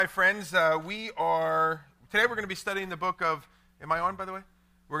Hi friends, today we're going to be studying the book of, am I on by the way?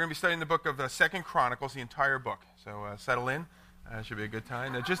 We're going to be studying the book of 2 Chronicles, the entire book. So settle in, should be a good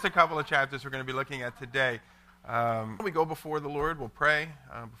time. Just a couple of chapters we're going to be looking at today. When we go before the Lord, we'll pray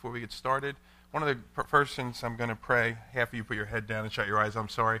before we get started. One of the persons I'm going to pray, half of you put your head down and shut your eyes, I'm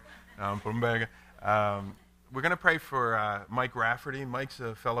sorry. Put them back. We're going to pray for Mike Rafferty. Mike's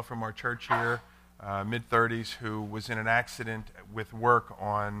a fellow from our church here. Mid-30s, who was in an accident with work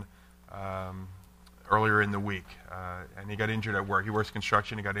on earlier in the week, and he got injured at work. He works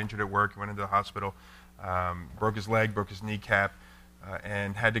construction. He got injured at work. He went into the hospital, broke his leg, broke his kneecap,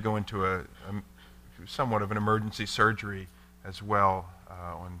 and had to go into a somewhat of an emergency surgery as well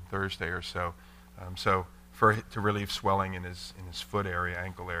on Thursday or so. To relieve swelling in his foot area,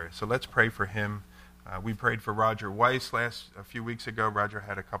 ankle area. So let's pray for him. We prayed for Roger Weiss a few weeks ago. Roger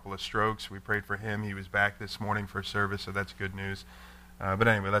had a couple of strokes. We prayed for him. He was back this morning for service, so that's good news. But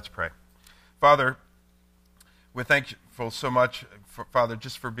anyway, let's pray. Father, we're thankful so much, Father,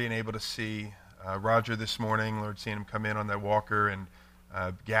 just for being able to see Roger this morning. Lord, seeing him come in on that walker and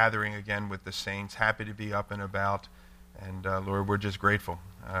gathering again with the saints. Happy to be up and about. And Lord, we're just grateful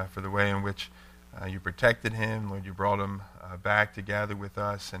for the way in which you protected him. Lord, you brought him back to gather with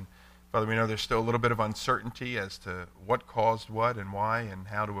us. And Father, we know there's still a little bit of uncertainty as to what caused what and why and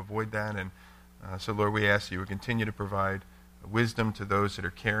how to avoid that. And so, Lord, we ask you to continue to provide wisdom to those that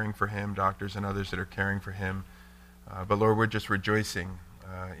are caring for him, doctors and others that are caring for him. But, Lord, we're just rejoicing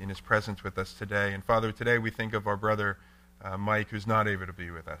in his presence with us today. And, Father, today we think of our brother Mike, who's not able to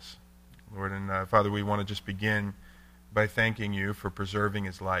be with us. Lord, and Father, we want to just begin by thanking you for preserving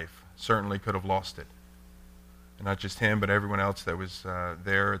his life. Certainly could have lost it. And not just him, but everyone else that was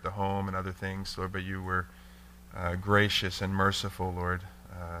there at the home and other things, Lord. But you were gracious and merciful, Lord,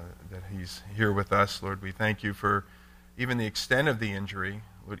 that he's here with us, Lord. We thank you for even the extent of the injury.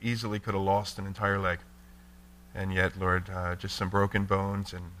 Lord, easily could have lost an entire leg. And yet, Lord, just some broken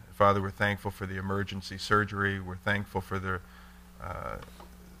bones. And Father, we're thankful for the emergency surgery. We're thankful for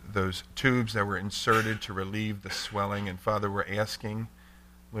those tubes that were inserted to relieve the swelling. And Father, we're asking,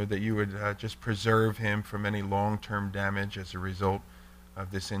 Lord, that you would just preserve him from any long-term damage as a result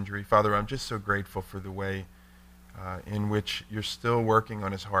of this injury. Father, I'm just so grateful for the way in which you're still working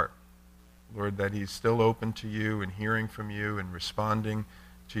on his heart. Lord, that he's still open to you and hearing from you and responding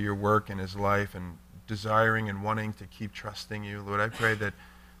to your work in his life and desiring and wanting to keep trusting you. Lord, I pray that,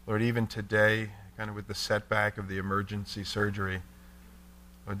 Lord, even today, kind of with the setback of the emergency surgery,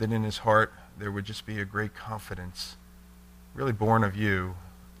 Lord, that in his heart there would just be a great confidence, really born of you,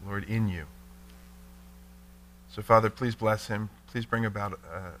 Lord, in you. So, Father, please bless him. Please bring about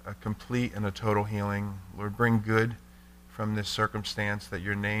a complete and a total healing. Lord, bring good from this circumstance, that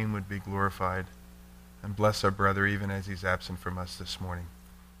your name would be glorified. And bless our brother even as he's absent from us this morning.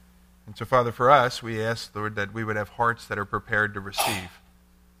 And so, Father, for us, we ask, Lord, that we would have hearts that are prepared to receive.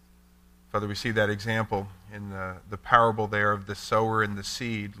 Father, we see that example in the parable there of the sower and the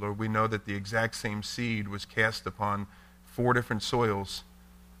seed. Lord, we know that the exact same seed was cast upon 4 different soils,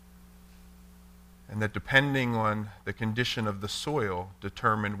 and that depending on the condition of the soil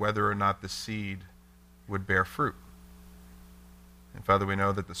determined whether or not the seed would bear fruit. And Father, we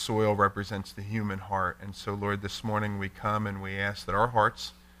know that the soil represents the human heart. And so, Lord, this morning we come and we ask that our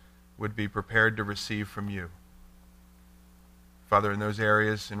hearts would be prepared to receive from you. Father, in those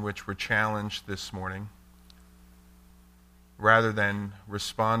areas in which we're challenged this morning, rather than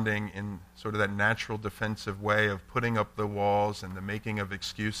responding in sort of that natural defensive way of putting up the walls and the making of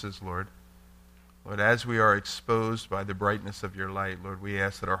excuses, Lord, as we are exposed by the brightness of your light, Lord, we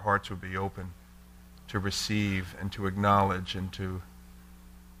ask that our hearts would be open to receive and to acknowledge and to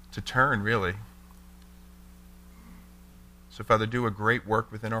turn, really. So, Father, do a great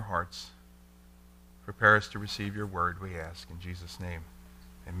work within our hearts. Prepare us to receive your word, we ask. In Jesus' name,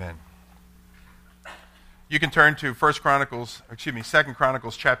 amen. You can turn to 2 Chronicles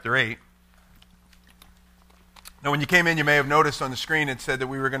chapter 8. Now, when you came in, you may have noticed on the screen it said that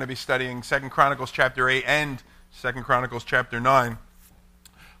we were going to be studying 2 Chronicles chapter 8 and 2 Chronicles chapter 9.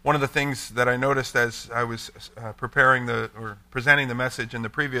 One of the things that I noticed as I was presenting the message in the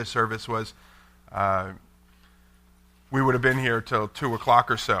previous service was we would have been here till 2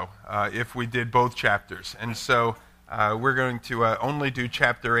 o'clock or so if we did both chapters. And so we're going to only do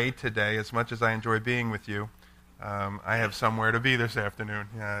chapter 8 today. As much as I enjoy being with you, I have somewhere to be this afternoon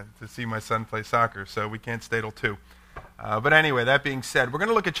to see my son play soccer, so we can't stay till 2. But anyway, that being said, we're going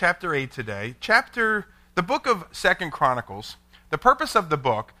to look at chapter 8 today. The book of 2 Chronicles, the purpose of the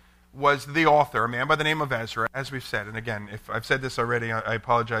book was the author, a man by the name of Ezra, as we've said. And again, if I've said this already, I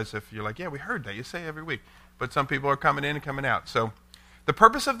apologize if you're like, yeah, we heard that. You say every week. But some people are coming in and coming out. So The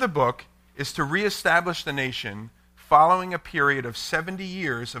purpose of the book is to reestablish the nation following a period of 70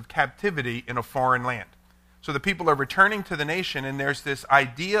 years of captivity in a foreign land. So the people are returning to the nation, and there's this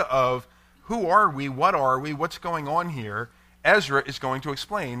idea of who are we, what's going on here. Ezra is going to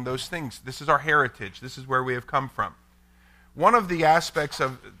explain those things. This is our heritage. This is where we have come from. One of the aspects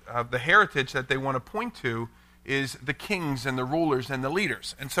of the heritage that they want to point to is the kings and the rulers and the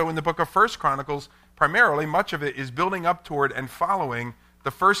leaders. And so in the book of 1 Chronicles, primarily, much of it is building up toward and following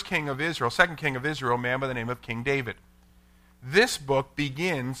the first king of Israel, second king of Israel, a man by the name of King David. This book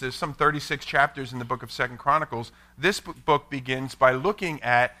begins, there's some 36 chapters in the book of 2 Chronicles. This book begins by looking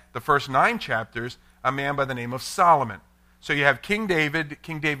at the first 9 chapters, a man by the name of Solomon. So you have King David.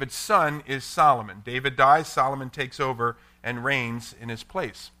 King David's son is Solomon. David dies, Solomon takes over and reigns in his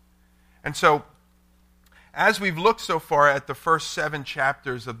place. And so, as we've looked so far at the first 7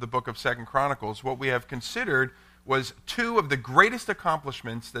 chapters of the book of 2 Chronicles, what we have considered was 2 of the greatest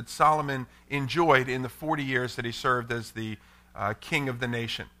accomplishments that Solomon enjoyed in the 40 years that he served as the king of the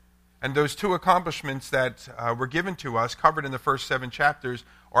nation. And those 2 accomplishments that were given to us, covered in the first 7 chapters,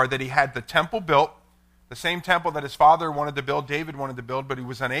 are that he had the temple built, the same temple that his father wanted to build, David wanted to build, but he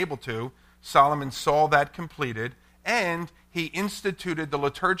was unable to. Solomon saw that completed, and he instituted the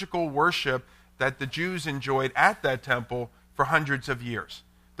liturgical worship that the Jews enjoyed at that temple for hundreds of years.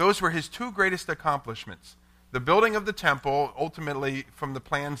 Those were his 2 greatest accomplishments. The building of the temple, ultimately from the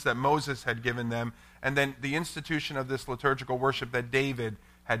plans that Moses had given them, and then the institution of this liturgical worship that David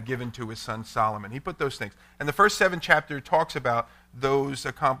had given to his son Solomon. He put those things. And the first 7 chapters talks about those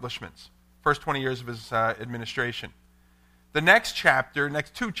accomplishments, first 20 years of his administration. The next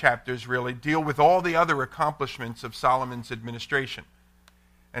 2 chapters really, deal with all the other accomplishments of Solomon's administration.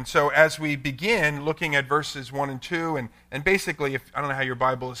 And so as we begin looking at verses 1 and 2, and basically, I don't know how your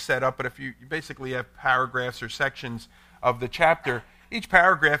Bible is set up, but if you basically have paragraphs or sections of the chapter, each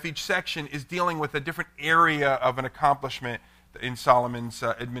paragraph, each section is dealing with a different area of an accomplishment in Solomon's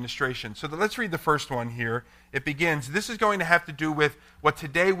administration. So let's read the first one here. It begins, this is going to have to do with what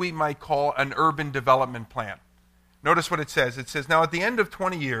today we might call an urban development plan. Notice what it says. It says, now at the end of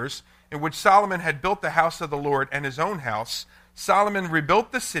 20 years, in which Solomon had built the house of the Lord and his own house, Solomon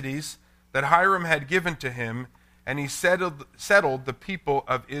rebuilt the cities that Hiram had given to him, and he settled the people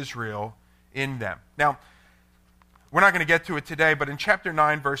of Israel in them. Now, we're not going to get to it today, but in chapter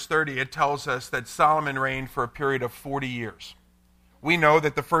 9, verse 30, it tells us that Solomon reigned for a period of 40 years. We know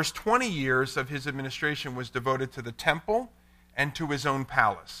that the first 20 years of his administration was devoted to the temple and to his own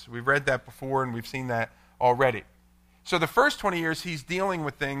palace. We've read that before, and we've seen that already. So the first 20 years, he's dealing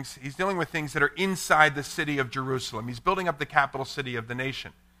with things that are inside the city of Jerusalem. He's building up the capital city of the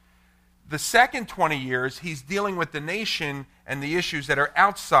nation. The second 20 years, he's dealing with the nation and the issues that are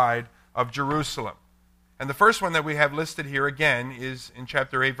outside of Jerusalem. And the first one that we have listed here again is in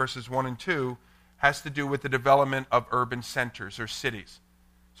chapter 8, verses 1 and 2, has to do with the development of urban centers or cities.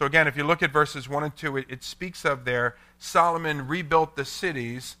 So again, if you look at verses 1 and 2, it speaks of there, Solomon rebuilt the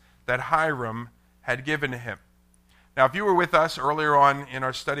cities that Hiram had given to him. Now, if you were with us earlier on in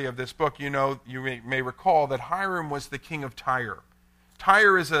our study of this book, you may recall that Hiram was the king of Tyre.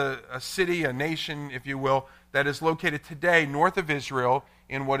 Tyre is a city, a nation, if you will, that is located today north of Israel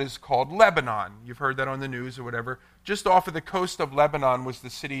in what is called Lebanon. You've heard that on the news or whatever. Just off of the coast of Lebanon was the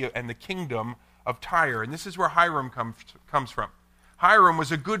city and the kingdom of Tyre. And this is where Hiram comes from. Hiram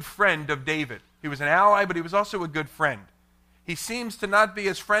was a good friend of David. He was an ally, but he was also a good friend. He seems to not be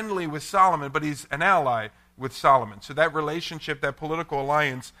as friendly with Solomon, but he's an ally with Solomon. So that relationship, that political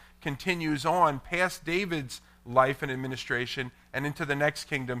alliance, continues on past David's life and administration and into the next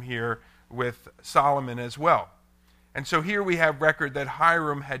kingdom here with Solomon as well. And so here we have record that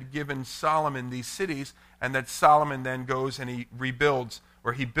Hiram had given Solomon these cities, and that Solomon then goes and he rebuilds,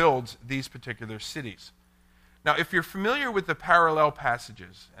 or he builds these particular cities. Now, if you're familiar with the parallel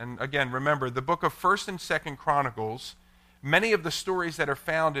passages, and again, remember, the book of 1st and 2nd Chronicles, many of the stories that are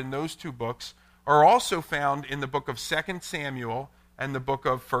found in those 2 books are also found in the book of 2nd Samuel and the book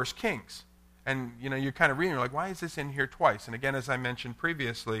of 1st Kings. And, you're kind of reading, you're like, why is this in here twice? And again, as I mentioned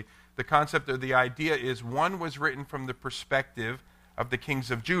previously, the concept or the idea is one was written from the perspective of the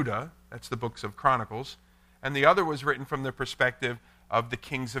kings of Judah, that's the books of Chronicles, and the other was written from the perspective of the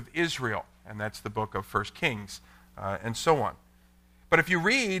kings of Israel, and that's the book of 1 Kings, and so on. But if you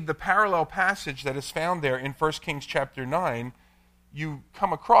read the parallel passage that is found there in 1 Kings chapter 9, you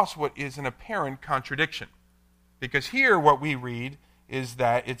come across what is an apparent contradiction. Because here what we read is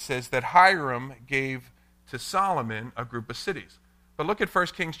that it says that Hiram gave to Solomon a group of cities. But look at 1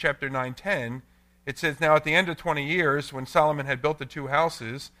 Kings chapter 9:10. It says, now at the end of 20 years, when Solomon had built the 2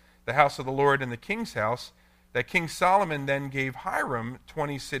 houses, the house of the Lord and the king's house, that King Solomon then gave Hiram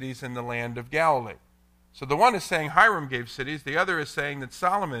 20 cities in the land of Galilee. So the one is saying Hiram gave cities, the other is saying that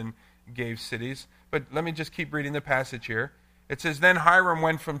Solomon gave cities. But let me just keep reading the passage here. It says, "Then Hiram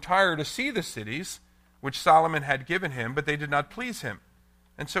went from Tyre to see the cities which Solomon had given him, but they did not please him.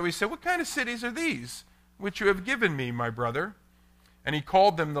 And so he said, 'What kind of cities are these which you have given me, my brother?' And he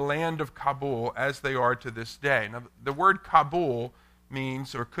called them the land of Kabul, as they are to this day." Now, the word Kabul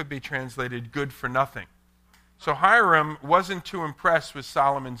means, or could be translated, good for nothing. So Hiram wasn't too impressed with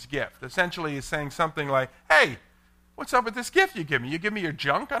Solomon's gift. Essentially, he's saying something like, "Hey, what's up with this gift you give me? You give me your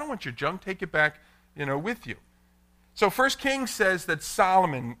junk? I don't want your junk. Take it back, with you." So 1 Kings says that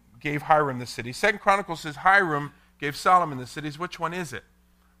Solomon gave Hiram the city. 2 Chronicles says Hiram gave Solomon the cities. Which one is it?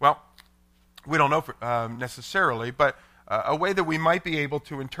 Well, we don't know necessarily, but a way that we might be able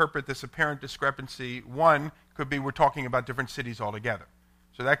to interpret this apparent discrepancy, one, could be we're talking about different cities altogether.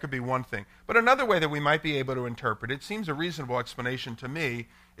 So that could be one thing. But another way that we might be able to interpret it, seems a reasonable explanation to me,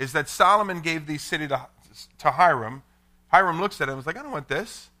 is that Solomon gave these cities to Hiram. Hiram looks at it and was like, "I don't want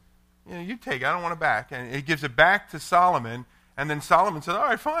this. You take it. I don't want it back." And he gives it back to Solomon, and then Solomon says, "All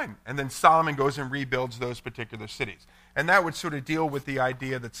right, fine." And then Solomon goes and rebuilds those particular cities. And that would sort of deal with the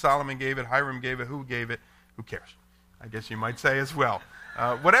idea that Solomon gave it, Hiram gave it, who gave it, who cares? I guess you might say as well.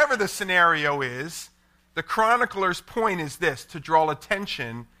 Whatever the scenario is, the chronicler's point is this: to draw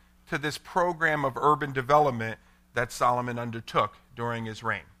attention to this program of urban development that Solomon undertook during his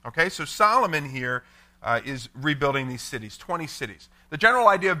reign. Okay, so Solomon here is rebuilding these cities, 20 cities. The general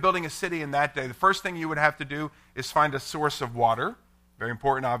idea of building a city in that day, the first thing you would have to do is find a source of water. Very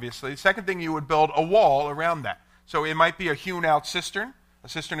important, obviously. The second thing, you would build a wall around that. So it might be a hewn-out cistern. A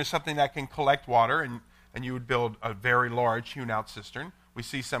cistern is something that can collect water, and you would build a very large hewn-out cistern. We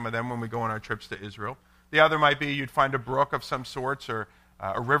see some of them when we go on our trips to Israel. The other might be you'd find a brook of some sorts or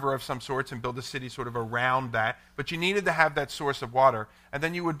a river of some sorts and build a city sort of around that. But you needed to have that source of water. And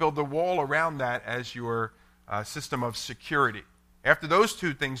then you would build the wall around that as your system of security. After those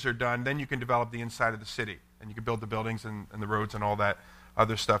two things are done, then you can develop the inside of the city. And you can build the buildings and the roads and all that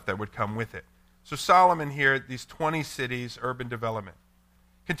other stuff that would come with it. So Solomon here, these 20 cities, urban development.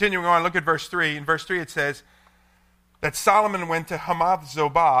 Continuing on, look at verse 3. In verse 3 it says that Solomon went to Hamath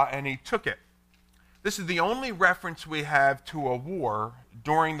Zobah and he took it. This is the only reference we have to a war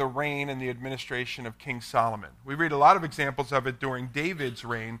during the reign and the administration of King Solomon. We read a lot of examples of it during David's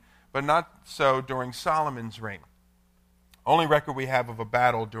reign, but not so during Solomon's reign. Only record we have of a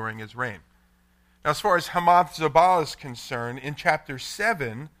battle during his reign. Now, as far as Hamath Zobah is concerned, in chapter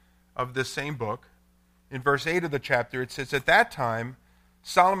 7 of this same book, in verse 8 of the chapter, it says, "At that time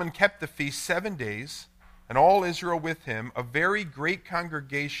Solomon kept the feast 7 days, and all Israel with him, a very great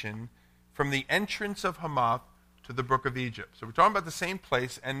congregation, from the entrance of Hamath to the brook of Egypt." So we're talking about the same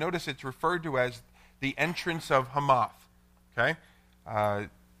place, and notice it's referred to as the entrance of Hamath. Okay?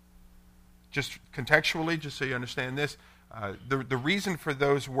 Just contextually, just so you understand this, the reason for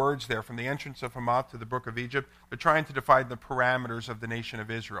those words there, from the entrance of Hamath to the brook of Egypt, they're trying to define the parameters of the nation of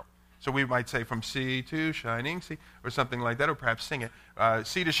Israel. So we might say from sea to shining sea, or something like that, or perhaps sing it.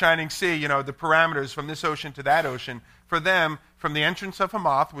 Sea to shining sea, the parameters from this ocean to that ocean. For them, from the entrance of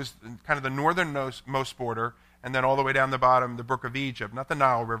Hamath was kind of the northernmost border, and then all the way down the bottom, the brook of Egypt. Not the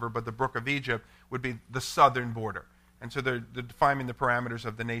Nile River, but the brook of Egypt would be the southern border. And so they're defining the parameters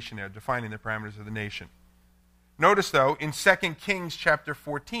of the nation there, defining the parameters of the nation. Notice, though, in 2 Kings chapter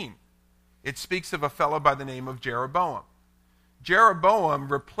 14, it speaks of a fellow by the name of Jeroboam.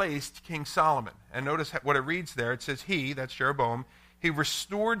 Jeroboam replaced King Solomon. And notice what it reads there. It says, that's Jeroboam, he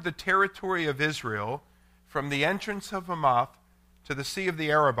restored the territory of Israel from the entrance of Hamath to the sea of the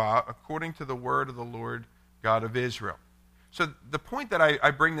Arabah, according to the word of the Lord God of Israel. So the point that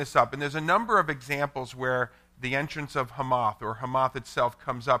I bring this up, and there's a number of examples where the entrance of Hamath, or Hamath itself,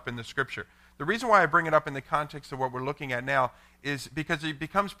 comes up in the scripture. The reason why I bring it up in the context of what we're looking at now is because it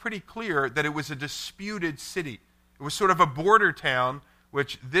becomes pretty clear that it was a disputed city. It was sort of a border town,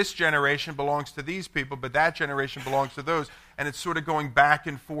 which this generation belongs to these people, but that generation belongs to those. And it's sort of going back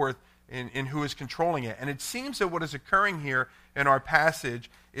and forth in who is controlling it. And it seems that what is occurring here in our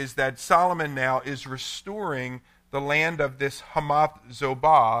passage is that Solomon now is restoring the land of this Hamath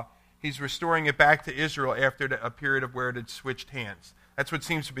Zobah. He's restoring it back to Israel after a period of where it had switched hands. That's what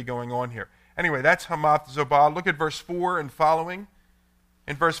seems to be going on here. Anyway, that's Hamath Zobah. Look at verse 4 and following.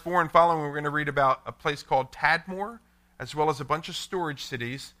 In verse 4 and following, we're going to read about a place called Tadmor, as well as a bunch of storage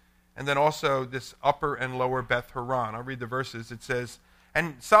cities, and then also this upper and lower Beth Horon. I'll read the verses. It says,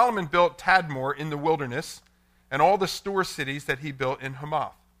 "And Solomon built Tadmor in the wilderness, and all the store cities that he built in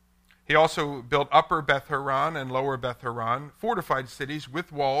Hamath. He also built upper Beth Horon and lower Beth Horon, fortified cities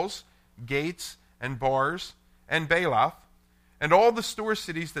with walls, gates, and bars. and Baalath, and all the store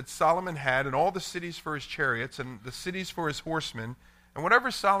cities that Solomon had, and all the cities for his chariots, and the cities for his horsemen, and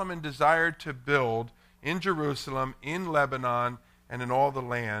whatever Solomon desired to build in Jerusalem, in Lebanon, and in all the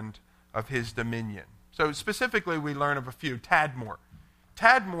land of his dominion. So specifically, we learn of a few. Tadmor.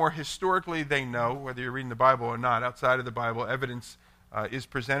 Tadmor, historically, they know, whether you're reading the Bible or not, outside of the Bible, evidence is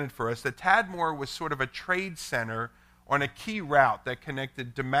presented for us, that Tadmor was sort of a trade center on a key route that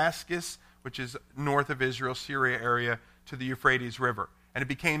connected Damascus, which is north of Israel, Syria area, to the Euphrates River. And it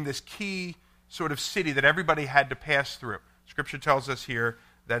became this key sort of city that everybody had to pass through. Scripture tells us here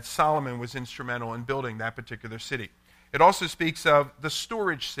that Solomon was instrumental in building that particular city. It also speaks of the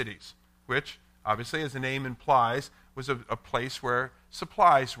storage cities, which, obviously, as the name implies, was a place where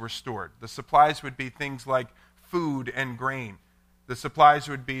supplies were stored. The supplies would be things like food and grain. The supplies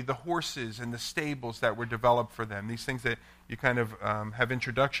would be the horses and the stables that were developed for them, these things that you kind of have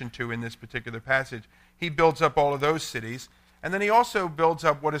introduction to in this particular passage. He builds up all of those cities, and then he also builds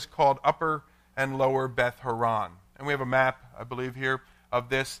up what is called Upper and Lower Beth Horon. And we have a map, I believe, here of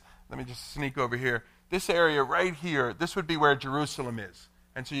this. Let me just sneak over here. This area right here, this would be where Jerusalem is.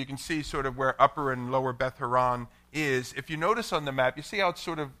 And so you can see sort of where Upper and Lower Beth Horon is. If you notice on the map, you see how it's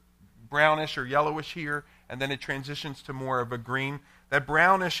sort of brownish or yellowish here, and then it transitions to more of a green. That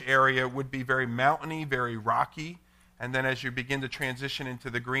brownish area would be very mountainy, very rocky, and then as you begin to transition into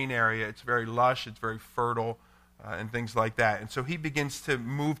the green area, it's very lush, it's very fertile, and things like that. And so he begins to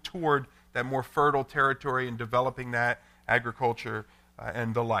move toward that more fertile territory and developing that agriculture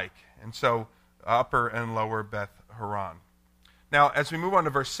and the like. And so Upper and Lower Beth Horon. Now, as we move on to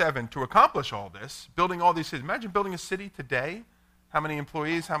verse 7, to accomplish all this, building all these cities, imagine building a city today, how many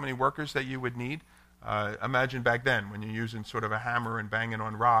employees, how many workers that you would need. Imagine back then when you're using sort of a hammer and banging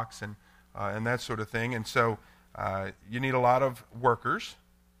on rocks and that sort of thing. And so you need a lot of workers.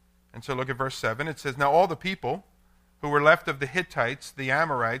 And so look at verse 7. It says, "Now all the people who were left of the Hittites, the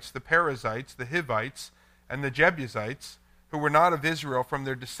Amorites, the Perizzites, the Hivites, and the Jebusites, who were not of Israel, from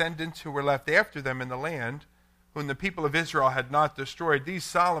their descendants who were left after them in the land, whom the people of Israel had not destroyed, these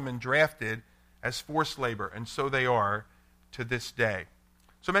Solomon drafted as forced labor, and so they are to this day."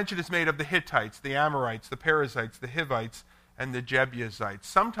 So mention is made of the Hittites, the Amorites, the Perizzites, the Hivites, and the Jebusites.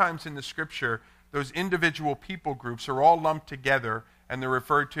 Sometimes in the Scripture, those individual people groups are all lumped together, and they're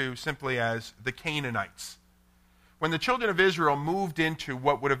referred to simply as the Canaanites. When the children of Israel moved into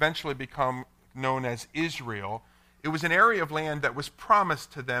what would eventually become known as Israel, it was an area of land that was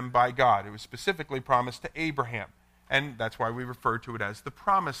promised to them by God. It was specifically promised to Abraham, and that's why we refer to it as the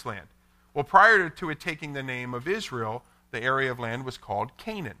Promised Land. Well, prior to it taking the name of Israel, the area of land was called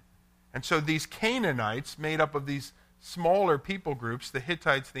Canaan. And so these Canaanites, made up of these smaller people groups, the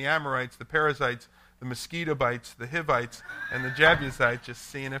Hittites, the Amorites, the Perizzites, the Mosquitobites, the Hivites, and the Jebusites, just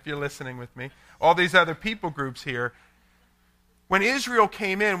seeing if you're listening with me, all these other people groups here, when Israel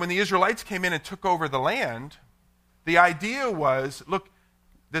came in, when the Israelites came in and took over the land, the idea was, look,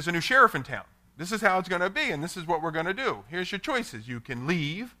 there's a new sheriff in town. This is how it's going to be, and this is what we're going to do. Here's your choices. You can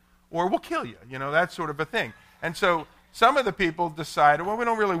leave, or we'll kill you. You know, that sort of a thing. And so some of the people decided, well, we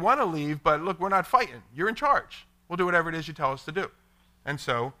don't really want to leave, but look, we're not fighting. You're in charge. We'll do whatever it is you tell us to do. And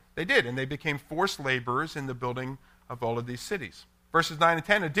so they did, and they became forced laborers in the building of all of these cities. Verses 9 and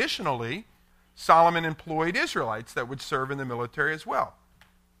 10, additionally, Solomon employed Israelites that would serve in the military as well.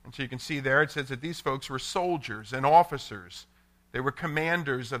 And so you can see there, it says that these folks were soldiers and officers. They were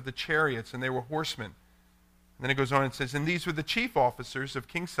commanders of the chariots, and they were horsemen. And then it goes on and says, and these were the chief officers of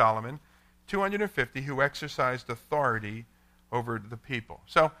King Solomon, 250 who exercised authority over the people.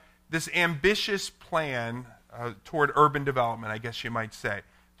 So this ambitious plan toward urban development, I guess you might say,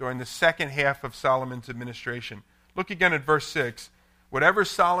 during the second half of Solomon's administration. Look again at verse 6. Whatever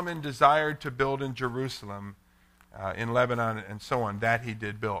Solomon desired to build in Jerusalem, in Lebanon, and so on, that he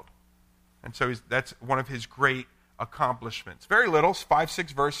did build. And so that's one of his great accomplishments. Very little,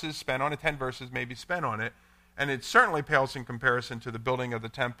 5-6 verses spent on it, 10 verses maybe spent on it, and it certainly pales in comparison to the building of the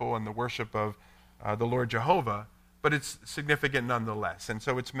temple and the worship of the Lord Jehovah, but it's significant nonetheless. And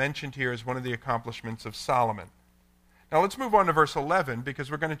so it's mentioned here as one of the accomplishments of Solomon. Now let's move on to verse 11, because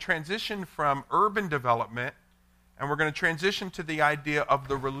we're going to transition from urban development, and we're going to transition to the idea of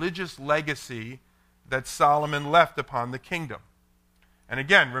the religious legacy that Solomon left upon the kingdom. And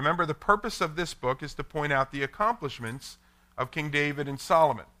again, remember, the purpose of this book is to point out the accomplishments of King David and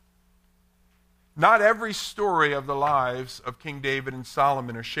Solomon. Not every story of the lives of King David and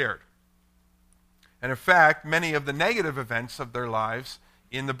Solomon are shared. And in fact, many of the negative events of their lives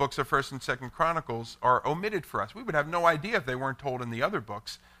in the books of 1st and 2nd Chronicles are omitted for us. We would have no idea if they weren't told in the other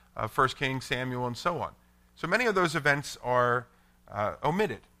books, 1 Kings, Samuel, and so on. So many of those events are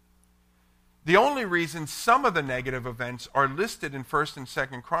omitted. The only reason some of the negative events are listed in 1st and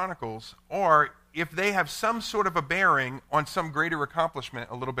 2nd Chronicles are if they have some sort of a bearing on some greater accomplishment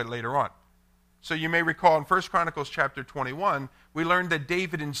a little bit later on. So you may recall in 1 Chronicles chapter 21, we learned that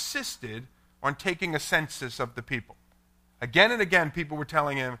David insisted on taking a census of the people. Again and again, people were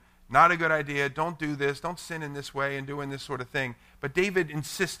telling him, not a good idea, don't do this, don't sin in this way and doing this sort of thing. But David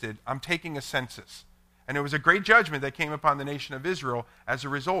insisted, I'm taking a census. And it was a great judgment that came upon the nation of Israel as a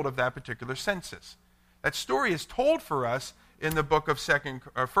result of that particular census. That story is told for us in the book of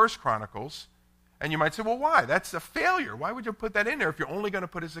 1st Chronicles. And you might say, well, why? That's a failure. Why would you put that in there if you're only going to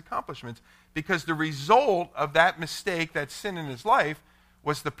put his accomplishments? Because the result of that mistake, that sin in his life,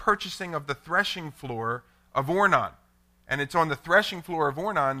 was the purchasing of the threshing floor of Ornan. And it's on the threshing floor of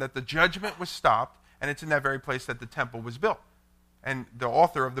Ornan that the judgment was stopped, and it's in that very place that the temple was built. And the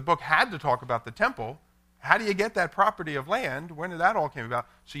author of the book had to talk about the temple. How do you get that property of land? When did that all came about?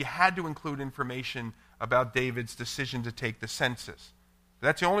 So you had to include information about David's decision to take the census.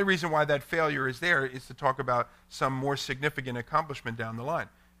 That's the only reason why that failure is there, is to talk about some more significant accomplishment down the line.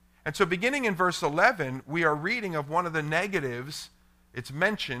 And so beginning in verse 11, we are reading of one of the negatives, it's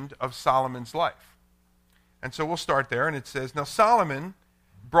mentioned, of Solomon's life. And so we'll start there, and it says, Now Solomon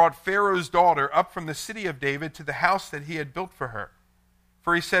brought Pharaoh's daughter up from the city of David to the house that he had built for her.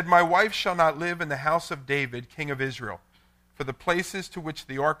 For he said, My wife shall not live in the house of David, king of Israel, for the places to which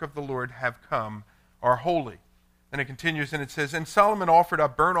the ark of the Lord have come are holy. And it continues, and it says, And Solomon offered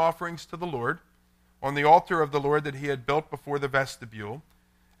up burnt offerings to the Lord on the altar of the Lord that he had built before the vestibule,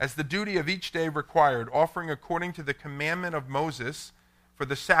 as the duty of each day required, offering according to the commandment of Moses for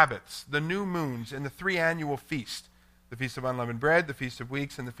the Sabbaths, the new moons, and the 3 annual feasts, the Feast of Unleavened Bread, the Feast of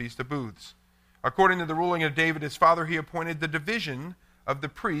Weeks, and the Feast of Booths. According to the ruling of David his father, he appointed the division of the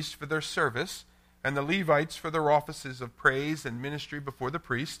priests for their service, and the Levites for their offices of praise and ministry before the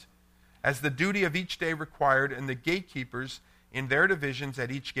priest, as the duty of each day required, and the gatekeepers in their divisions at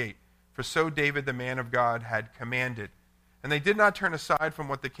each gate. For so David the man of God had commanded. And they did not turn aside from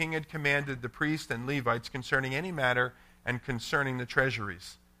what the king had commanded the priests and Levites concerning any matter and concerning the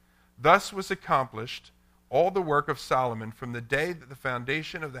treasuries. Thus was accomplished all the work of Solomon from the day that the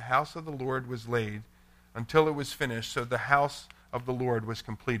foundation of the house of the Lord was laid until it was finished, so the house of the Lord was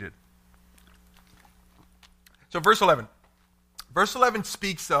completed. So verse 11. Verse 11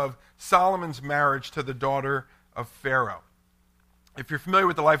 speaks of Solomon's marriage to the daughter of Pharaoh. If you're familiar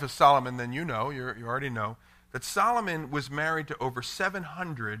with the life of Solomon, then you know, you already know, that Solomon was married to over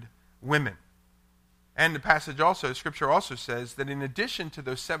 700 women. And the passage also, Scripture also says that in addition to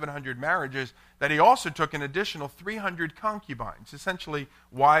those 700 marriages, that he also took an additional 300 concubines, essentially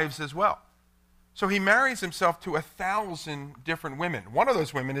wives as well. So he marries himself to 1,000 different women. One of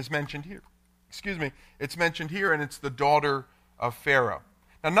those women is mentioned here. It's mentioned here, and it's the daughter of Pharaoh.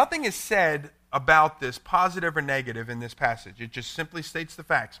 Now, nothing is said about this, positive or negative, in this passage. It just simply states the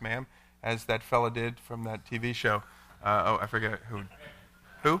facts, ma'am, as that fella did from that TV show. I forget who.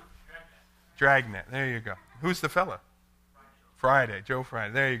 Who? Dragnet. There you go. Who's the fella? Friday. Joe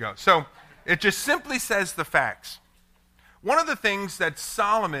Friday. There you go. So it just simply says the facts. One of the things that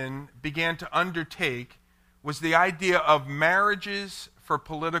Solomon began to undertake was the idea of marriages for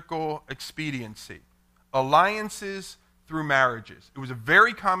political expediency, alliances through marriages. It was a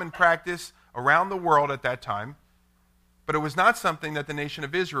very common practice around the world at that time, but it was not something that the nation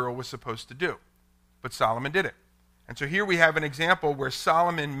of Israel was supposed to do. But Solomon did it. And so here we have an example where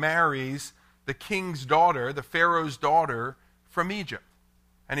Solomon marries the king's daughter, the Pharaoh's daughter, from Egypt.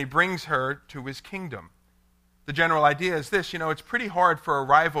 And he brings her to his kingdom. The general idea is this, it's pretty hard for a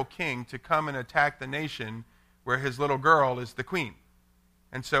rival king to come and attack the nation where his little girl is the queen.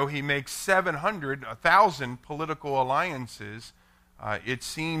 And so he makes 1,000 political alliances, it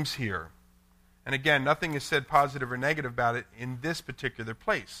seems here. And again, nothing is said positive or negative about it in this particular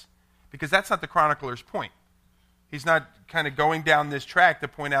place, because that's not the chronicler's point. He's not kind of going down this track to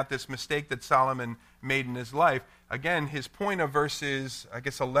point out this mistake that Solomon made in his life. Again, his point of verses,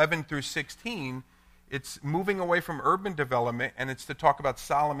 11 through 16, it's moving away from urban development, and it's to talk about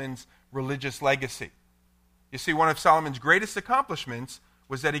Solomon's religious legacy. You see, one of Solomon's greatest accomplishments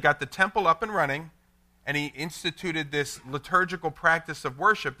was that he got the temple up and running, and he instituted this liturgical practice of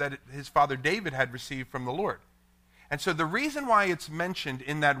worship that his father David had received from the Lord. And so the reason why it's mentioned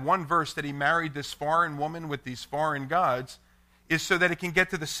in that one verse that he married this foreign woman with these foreign gods is so that it can get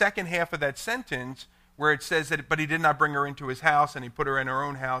to the second half of that sentence where it says that, but he did not bring her into his house, and he put her in her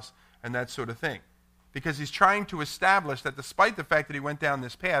own house, and that sort of thing. Because he's trying to establish that despite the fact that he went down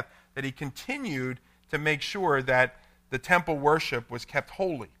this path, that he continued to make sure that the temple worship was kept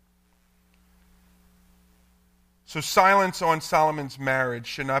holy. So silence on Solomon's marriage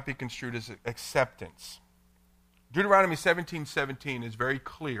should not be construed as acceptance. Deuteronomy 17:17 is very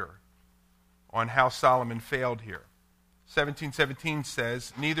clear on how Solomon failed here. 17:17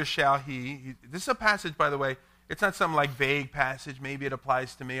 says, neither shall he, this is a passage, by the way, it's not some like vague passage, maybe it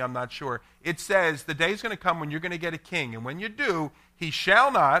applies to me, I'm not sure. It says, the day's going to come when you're going to get a king, and when you do, he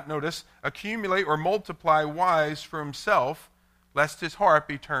shall not, notice, accumulate or multiply wives for himself, lest his heart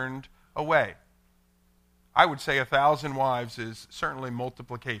be turned away. I would say 1,000 wives is certainly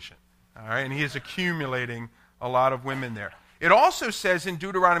multiplication. All right, and he is accumulating a lot of women there. It also says in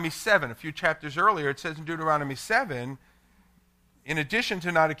Deuteronomy 7, a few chapters earlier, it says in Deuteronomy 7, in addition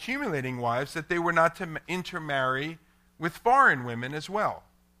to not accumulating wives, that they were not to intermarry with foreign women as well.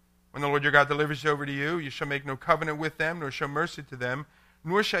 When the Lord your God delivers over to you, you shall make no covenant with them, nor show mercy to them,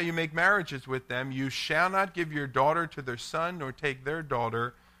 nor shall you make marriages with them. You shall not give your daughter to their son, nor take their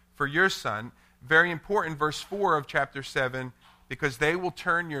daughter for your son. Very important, verse 4 of chapter 7, because they will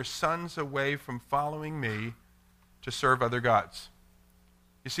turn your sons away from following me to serve other gods.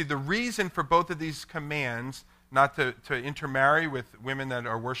 You see, the reason for both of these commands, not to intermarry with women that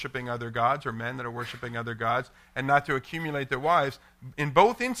are worshiping other gods or men that are worshiping other gods, and not to accumulate their wives, in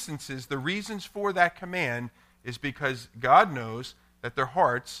both instances, the reasons for that command is because God knows that their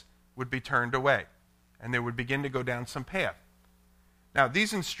hearts would be turned away, and they would begin to go down some path. Now,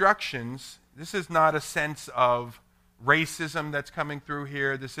 these instructions, this is not a sense of racism that's coming through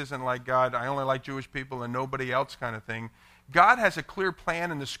here. This isn't like God, I only like Jewish people and nobody else kind of thing. God has a clear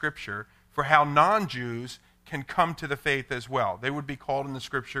plan in the Scripture for how non-Jews can come to the faith as well. They would be called in the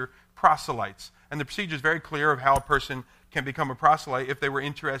Scripture proselytes. And the procedure is very clear of how a person can become a proselyte if they were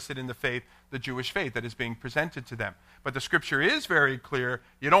interested in the faith, the Jewish faith that is being presented to them. But the Scripture is very clear.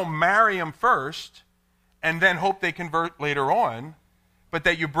 You don't marry them first and then hope they convert later on, but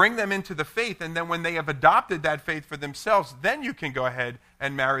that you bring them into the faith, and then when they have adopted that faith for themselves, then you can go ahead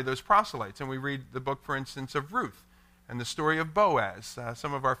and marry those proselytes. And we read the book, for instance, of Ruth and the story of Boaz,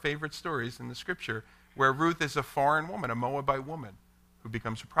 some of our favorite stories in the Scripture, where Ruth is a foreign woman, a Moabite woman, who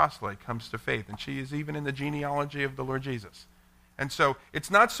becomes a proselyte, comes to faith, and she is even in the genealogy of the Lord Jesus. And so it's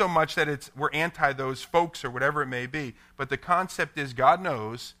not so much that we're anti those folks or whatever it may be, but the concept is God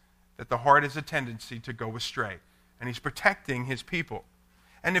knows that the heart has a tendency to go astray, and he's protecting his people.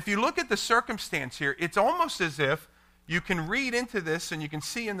 And if you look at the circumstance here, it's almost as if you can read into this and you can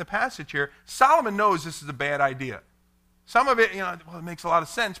see in the passage here, Solomon knows this is a bad idea. Some of it, it makes a lot of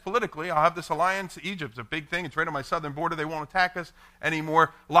sense politically. I'll have this alliance. Egypt's a big thing. It's right on my southern border. They won't attack us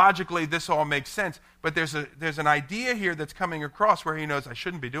anymore. Logically, this all makes sense. But there's an idea here that's coming across where he knows I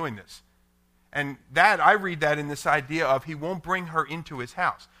shouldn't be doing this. And I read that in this idea of he won't bring her into his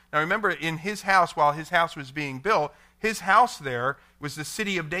house. Now remember, in his house, while his house was being built, his house there was the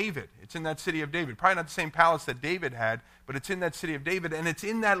city of David. It's in that city of David. Probably not the same palace that David had, but it's in that city of David. And it's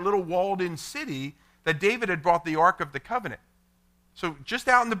in that little walled-in city that David had brought the Ark of the Covenant. So just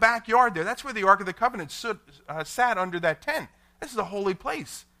out in the backyard there, that's where the Ark of the Covenant sat under that tent. This is a holy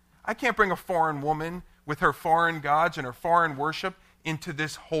place. I can't bring a foreign woman with her foreign gods and her foreign worship into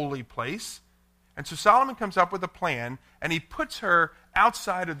this holy place. And so Solomon comes up with a plan, and he puts her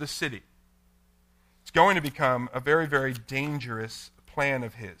outside of the city. It's going to become a very, very dangerous plan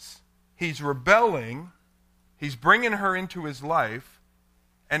of his. He's rebelling. He's bringing her into his life.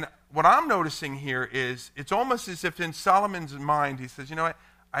 And what I'm noticing here is it's almost as if in Solomon's mind he says, you know what,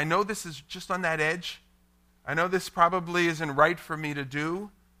 I know this is just on that edge. I know this probably isn't right for me to do.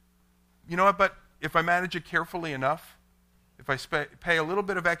 You know what, but if I manage it carefully enough, if I pay a little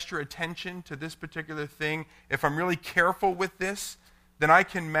bit of extra attention to this particular thing, if I'm really careful with this, then I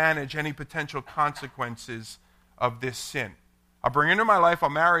can manage any potential consequences of this sin. I'll bring her into my life, I'll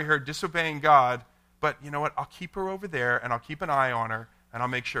marry her, disobeying God, but you know what, I'll keep her over there, and I'll keep an eye on her, and I'll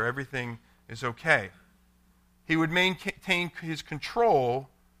make sure everything is okay. He would maintain his control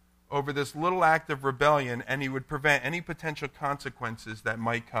over this little act of rebellion, and he would prevent any potential consequences that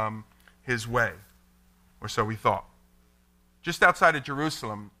might come his way, or so he thought. Just outside of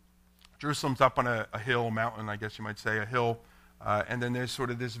Jerusalem, Jerusalem's up on a hill, mountain, I guess you might say, a hill, and then there's sort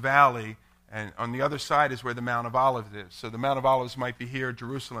of this valley, and on the other side is where the Mount of Olives is. So the Mount of Olives might be here,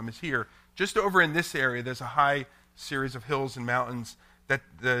 Jerusalem is here. Just over in this area, there's a high series of hills and mountains that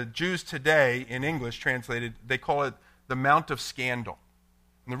the Jews today, in English translated, they call it the Mount of Scandal.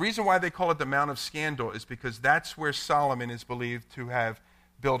 And the reason why they call it the Mount of Scandal is because that's where Solomon is believed to have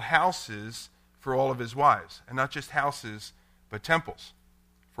built houses for all of his wives. And not just houses, but temples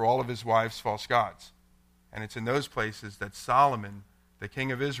for all of his wives' false gods. And it's in those places that Solomon, the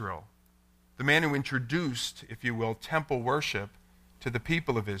king of Israel, the man who introduced, if you will, temple worship to the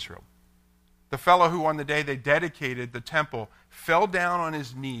people of Israel, The fellow who on the day they dedicated the temple fell down on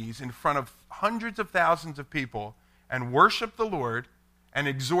his knees in front of hundreds of thousands of people and worshiped the Lord and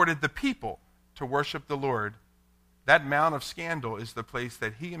exhorted the people to worship the Lord. That Mount of Scandal is the place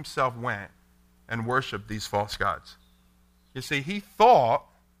that he himself went and worshiped these false gods. You see, he thought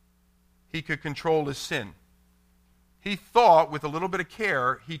he could control his sin. He thought with a little bit of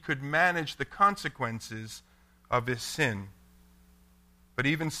care he could manage the consequences of his sin. But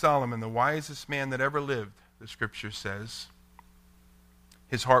even Solomon, the wisest man that ever lived, the scripture says,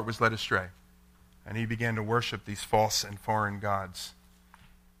 his heart was led astray, and he began to worship these false and foreign gods.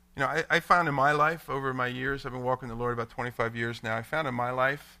 You know, I found in my life, over my years, I've been walking the Lord about 25 years now, I found in my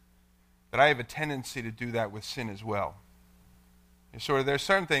life that I have a tendency to do that with sin as well. There's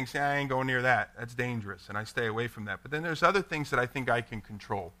certain things, I ain't going near that. That's dangerous, and I stay away from that. But then there's other things that I think I can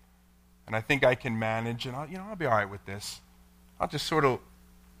control, and I think I can manage, and I'll be all right with this. I'll just sort of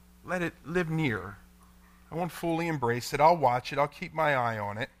let it live near. I won't fully embrace it. I'll watch it. I'll keep my eye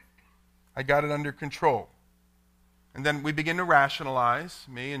on it. I got it under control. And then we begin to rationalize,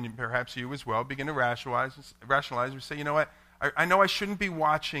 me and perhaps you as well, begin to rationalize. We say, you know what, I know I shouldn't be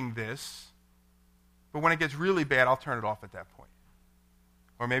watching this, but when it gets really bad, I'll turn it off at that point.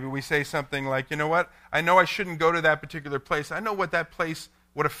 Or maybe we say something like, you know what, I know I shouldn't go to that particular place. I know what that place,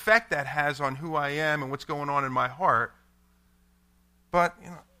 what effect that has on who I am and what's going on in my heart. But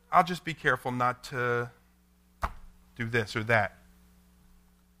I'll just be careful not to do this or that.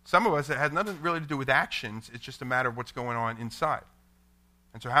 Some of us, it has nothing really to do with actions. It's just a matter of what's going on inside.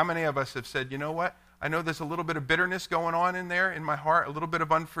 And so how many of us have said, you know what, I know there's a little bit of bitterness going on in there in my heart, a little bit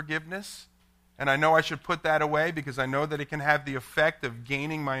of unforgiveness, and I know I should put that away because I know that it can have the effect of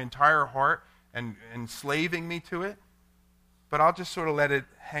gaining my entire heart and enslaving me to it. But I'll just sort of let it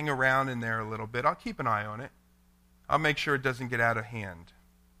hang around in there a little bit. I'll keep an eye on it. I'll make sure it doesn't get out of hand.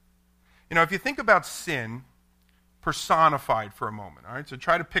 You know, if you think about sin personified for a moment, all right? So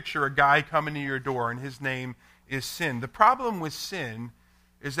try to picture a guy coming to your door and his name is sin. The problem with sin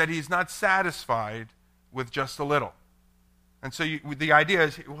is that he's not satisfied with just a little. And so the idea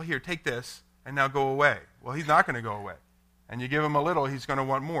is, well, here, take this, and now go away. Well, he's not going to go away. And you give him a little, he's going to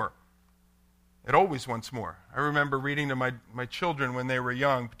want more. It always wants more. I remember reading to my children when they were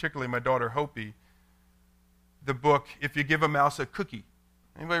young, particularly my daughter Hopi, the book, If You Give a Mouse a Cookie.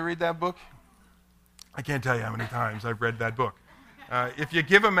 Anybody read that book? I can't tell you how many times I've read that book. If You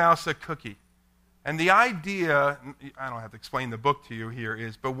Give a Mouse a Cookie. And the idea, I don't have to explain the book to you here,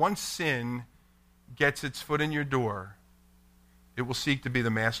 is, but once sin gets its foot in your door, it will seek to be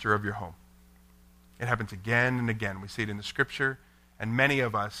the master of your home. It happens again and again. We see it in the scripture, and many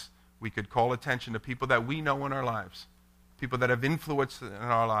of us, we could call attention to people that we know in our lives, people that have influenced in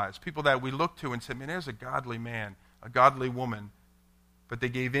our lives, people that we look to and say, man, there's a godly man, a godly woman, but they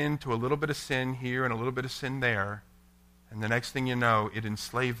gave in to a little bit of sin here and a little bit of sin there, and the next thing you know, it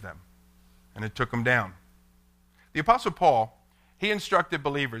enslaved them, and it took them down. The Apostle Paul, he instructed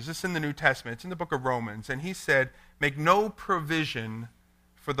believers, this is in the New Testament, it's in the book of Romans, and he said, make no provision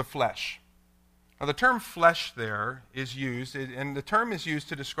for the flesh. Now, the term flesh there is used, and the term is used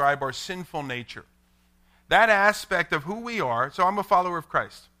to describe our sinful nature. That aspect of who we are. So I'm a follower of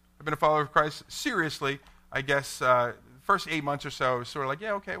Christ. I've been a follower of Christ seriously, I guess, first 8 months or so, I was sort of like,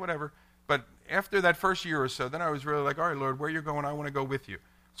 yeah, okay, whatever. But after that first year or so, then I was really like, all right, Lord, where you're going, I want to go with you.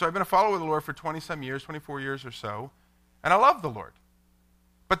 So I've been a follower of the Lord for 20-some years, 24 years or so, and I love the Lord.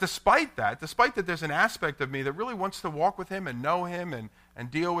 But despite that there's an aspect of me that really wants to walk with him and know him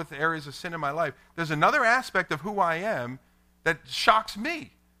and deal with areas of sin in my life, there's another aspect of who I am that shocks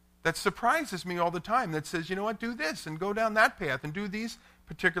me, that surprises me all the time, that says, you know what, do this and go down that path and do these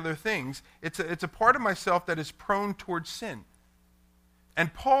particular things. It's a part of myself that is prone towards sin.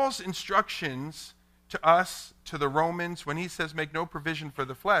 And Paul's instructions to us, to the Romans, when he says make no provision for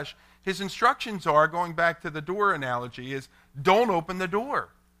the flesh, his instructions are, going back to the door analogy, is don't open the door.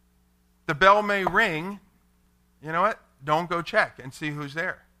 The bell may ring, you know what? Don't go check and see who's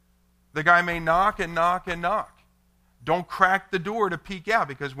there. The guy may knock and knock and knock. Don't crack the door to peek out,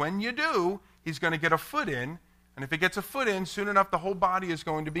 because when you do, he's going to get a foot in, and if he gets a foot in, soon enough the whole body is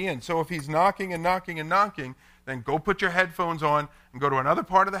going to be in. So if he's knocking and knocking and knocking, then go put your headphones on and go to another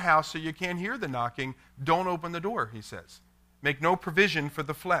part of the house so you can't hear the knocking. Don't open the door, he says. Make no provision for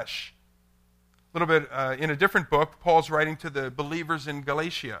the flesh. A little bit in a different book, Paul's writing to the believers in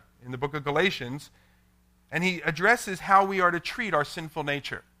Galatia, in the book of Galatians, and he addresses how we are to treat our sinful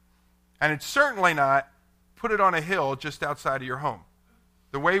nature. And it's certainly not put it on a hill just outside of your home.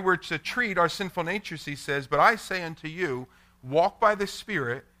 The way we're to treat our sinful natures, he says, but I say unto you, walk by the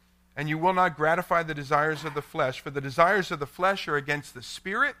Spirit, and you will not gratify the desires of the flesh. For the desires of the flesh are against the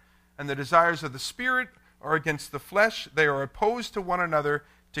Spirit, and the desires of the Spirit are against the flesh. They are opposed to one another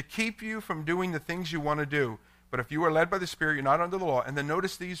to keep you from doing the things you want to do. But if you are led by the Spirit, you're not under the law. And then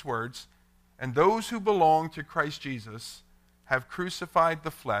notice these words, and those who belong to Christ Jesus have crucified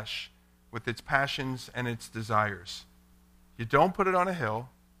the flesh with its passions and its desires. You don't put it on a hill.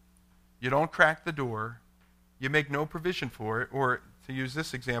 You don't crack the door. You make no provision for it. Or, to use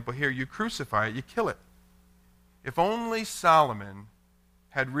this example here, you crucify it, you kill it. If only Solomon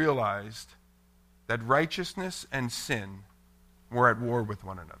had realized that righteousness and sin were at war with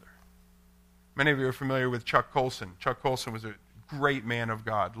one another. Many of you are familiar with Chuck Colson. Chuck Colson was a great man of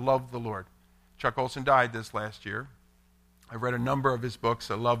God, loved the Lord. Chuck Colson died this last year. I read a number of his books.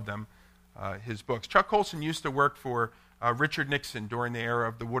 I love them, his books. Chuck Colson used to work for Richard Nixon during the era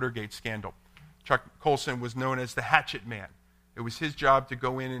of the Watergate scandal. Chuck Colson was known as the hatchet man. It was his job to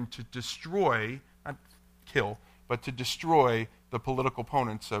go in and to destroy, not kill, but to destroy the political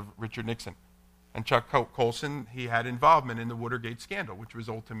opponents of Richard Nixon. And Chuck Colson, he had involvement in the Watergate scandal, which was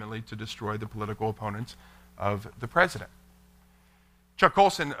ultimately to destroy the political opponents of the president. Chuck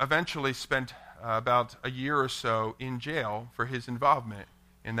Colson eventually spent about a year or so in jail for his involvement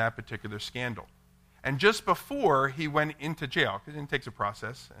in that particular scandal. And just before he went into jail, because it takes a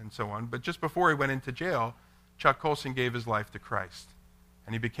process and so on, but just before he went into jail, Chuck Colson gave his life to Christ.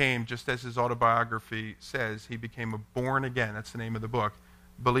 And he became, just as his autobiography says, he became a born again, that's the name of the book,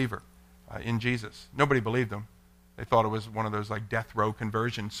 believer in Jesus. Nobody believed him. They thought it was one of those like death row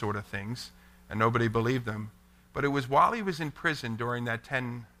conversion sort of things, and nobody believed him. But it was while he was in prison during that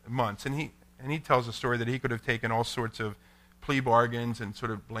 10 months, and he tells a story that he could have taken all sorts of plea bargains and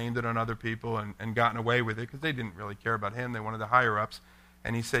sort of blamed it on other people and gotten away with it because they didn't really care about him. They wanted the higher-ups.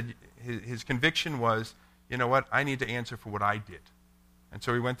 And he said his conviction was, you know what, I need to answer for what I did. And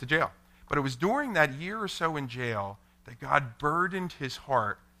so he went to jail. But it was during that year or so in jail that God burdened his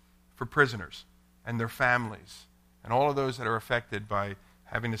heart for prisoners and their families and all of those that are affected by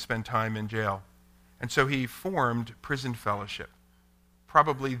having to spend time in jail. And so he formed Prison Fellowship,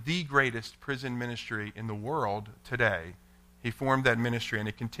 probably the greatest prison ministry in the world today. He formed that ministry, and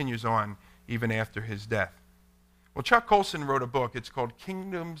it continues on even after his death. Well, Chuck Colson wrote a book. It's called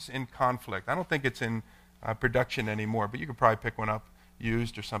Kingdoms in Conflict. I don't think it's in production anymore, but you could probably pick one up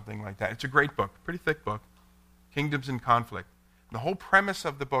used or something like that. It's a great book, pretty thick book, Kingdoms in Conflict. And the whole premise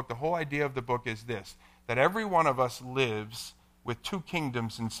of the book, the whole idea of the book is this, that every one of us lives with two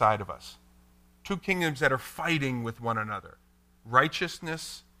kingdoms inside of us, two kingdoms that are fighting with one another,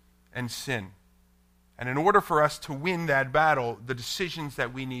 righteousness and sin. And in order for us to win that battle, the decisions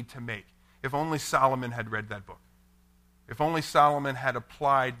that we need to make, if only Solomon had read that book, if only Solomon had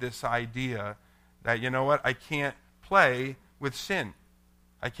applied this idea that, you know what, I can't play with sin.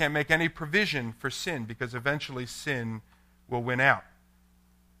 I can't make any provision for sin because eventually sin will win out.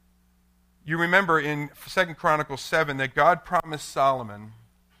 You remember in 2 Chronicles 7 that God promised Solomon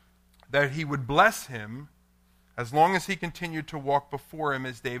that he would bless him as long as he continued to walk before him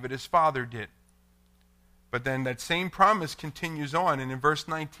as David his father did. But then that same promise continues on, and in verse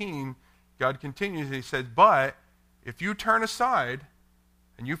 19, God continues, he says, but if you turn aside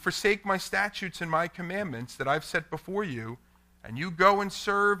and you forsake my statutes and my commandments that I've set before you, and you go and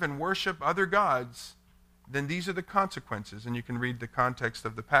serve and worship other gods, then these are the consequences. And you can read the context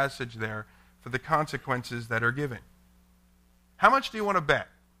of the passage there for the consequences that are given. How much do you want to bet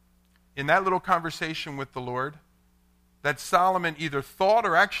in that little conversation with the Lord that Solomon either thought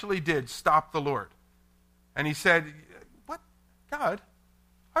or actually did stop the Lord? And he said, what? God,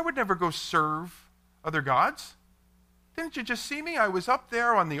 I would never go serve other gods. Didn't you just see me? I was up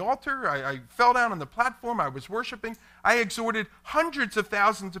there on the altar. I fell down on the platform. I was worshiping. I exhorted hundreds of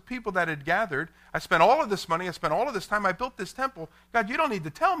thousands of people that had gathered. I spent all of this money. I spent all of this time. I built this temple. God, you don't need to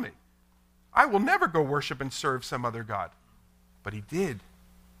tell me. I will never go worship and serve some other god. But he did.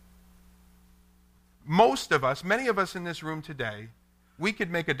 Most of us, many of us in this room today, we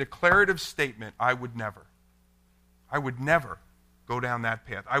could make a declarative statement, I would never go down that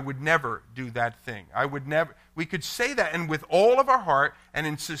path. I would never do that thing. We could say that, and with all of our heart and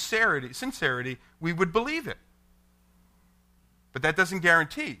in sincerity, we would believe it. But that doesn't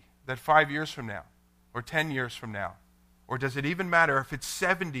guarantee that 5 years from now, or 10 years from now, or does it even matter if it's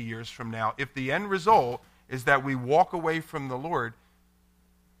 70 years from now, if the end result is that we walk away from the Lord,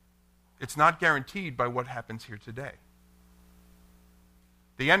 it's not guaranteed by what happens here today.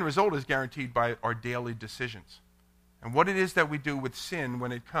 The end result is guaranteed by our daily decisions. And what it is that we do with sin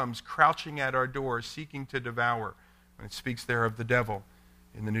when it comes crouching at our door, seeking to devour, when it speaks there of the devil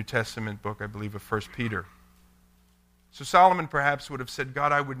in the New Testament book, I believe, of 1 Peter. So Solomon perhaps would have said,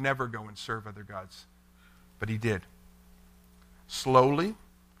 God, I would never go and serve other gods. But he did. Slowly,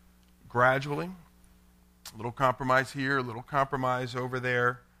 gradually, a little compromise here, a little compromise over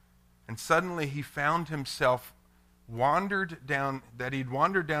there, and suddenly he found himself he'd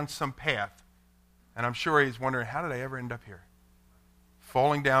wandered down some path, and I'm sure he's wondering, how did I ever end up here?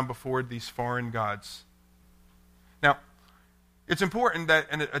 Falling down before these foreign gods. Now, it's important that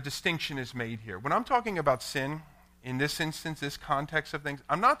a distinction is made here. When I'm talking about sin, in this instance, this context of things,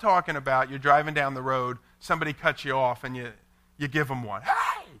 I'm not talking about you're driving down the road, somebody cuts you off, and you give them one. Hey,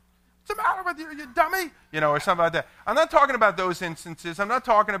 what's the matter with you, you dummy? Or something like that. I'm not talking about those instances. I'm not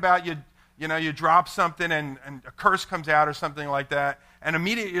talking about you drop something and a curse comes out or something like that, and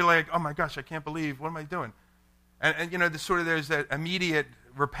immediately you're like, oh my gosh, I can't believe, what am I doing? And there's that immediate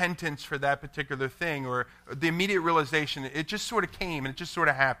repentance for that particular thing, or the immediate realization, it just sort of came and it just sort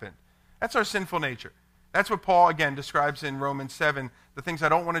of happened. That's our sinful nature. That's what Paul, again, describes in Romans 7. The things I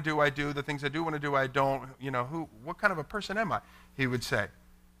don't want to do, I do. The things I do want to do, I don't. What kind of a person am I? He would say.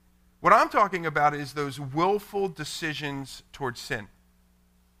 What I'm talking about is those willful decisions towards sin.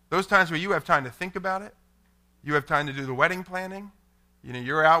 Those times where you have time to think about it. You have time to do the wedding planning.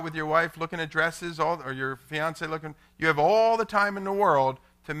 You're out with your wife looking at dresses, or your fiance looking. You have all the time in the world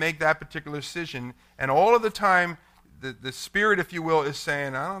to make that particular decision. And all of the time, the Spirit, if you will, is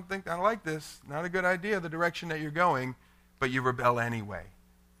saying, I like this. Not a good idea, the direction that you're going. But you rebel anyway.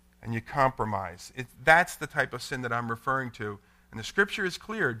 And you compromise. That's the type of sin that I'm referring to. And the Scripture is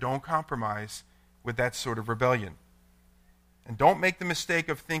clear. Don't compromise with that sort of rebellion. And don't make the mistake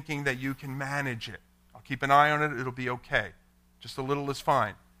of thinking that you can manage it. I'll keep an eye on it. It'll be okay. Just a little is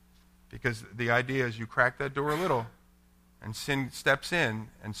fine. Because the idea is you crack that door a little, and sin steps in,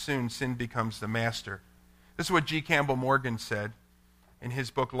 and soon sin becomes the master. This is what G. Campbell Morgan said in his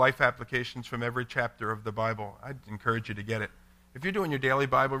book, Life Applications from Every Chapter of the Bible. I'd encourage you to get it. If you're doing your daily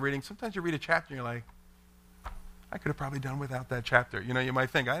Bible reading, sometimes you read a chapter and you're like, I could have probably done without that chapter. You might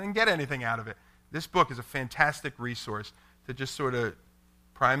think, I didn't get anything out of it. This book is a fantastic resource to just sort of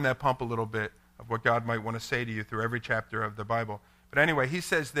prime that pump a little bit of what God might want to say to you through every chapter of the Bible. But anyway, he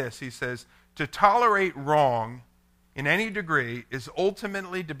says this. He says, to tolerate wrong in any degree is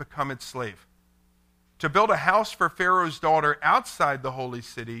ultimately to become its slave. To build a house for Pharaoh's daughter outside the holy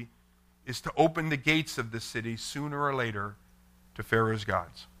city is to open the gates of the city sooner or later to Pharaoh's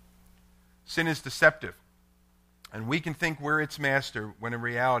gods. Sin is deceptive, and we can think we're its master when in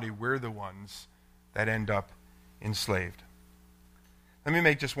reality we're the ones that end up enslaved. Let me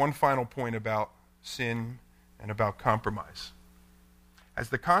make just one final point about sin and about compromise. As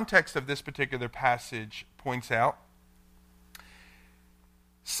the context of this particular passage points out,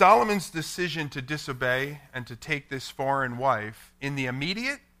 Solomon's decision to disobey and to take this foreign wife, in the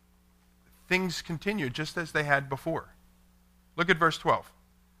immediate, things continued just as they had before. Look at verse 12.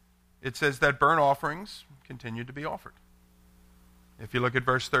 It says that burnt offerings continued to be offered. If you look at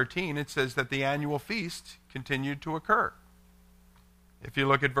verse 13, it says that the annual feast continued to occur. If you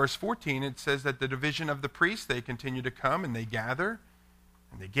look at verse 14, it says that the division of the priests, they continue to come and they gather.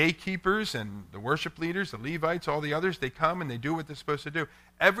 And the gatekeepers and the worship leaders, the Levites, all the others, they come and they do what they're supposed to do.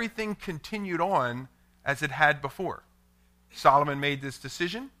 Everything continued on as it had before. Solomon made this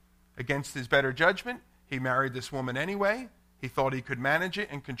decision against his better judgment. He married this woman anyway. He thought he could manage it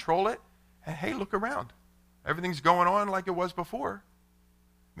and control it. And hey, look around. Everything's going on like it was before.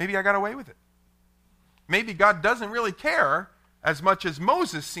 Maybe I got away with it. Maybe God doesn't really care as much as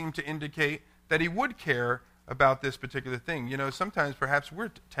Moses seemed to indicate that he would care about this particular thing. Sometimes perhaps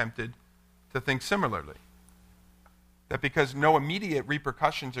we're tempted to think similarly. That because no immediate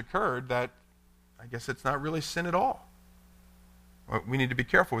repercussions occurred, that I guess it's not really sin at all. Well, we need to be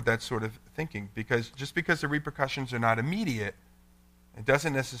careful with that sort of thinking, because just because the repercussions are not immediate, it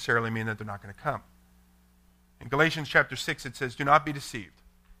doesn't necessarily mean that they're not going to come. In Galatians chapter 6, it says, do not be deceived.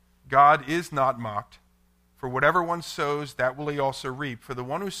 God is not mocked. For whatever one sows, that will he also reap. For the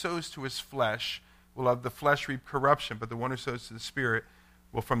one who sows to his flesh will of the flesh reap corruption, but the one who sows to the Spirit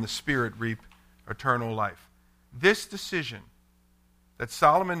will from the Spirit reap eternal life. This decision that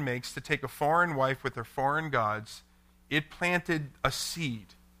Solomon makes to take a foreign wife with her foreign gods, it planted a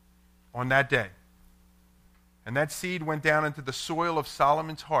seed on that day. And that seed went down into the soil of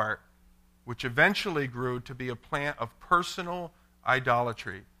Solomon's heart, which eventually grew to be a plant of personal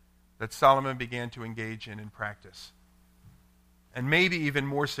idolatry that Solomon began to engage in practice. And maybe even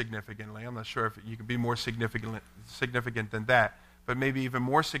more significantly, I'm not sure if you can be more significant than that, but maybe even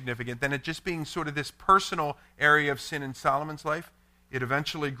more significant than it just being sort of this personal area of sin in Solomon's life, it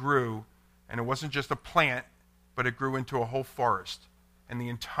eventually grew, and it wasn't just a plant, but it grew into a whole forest. And the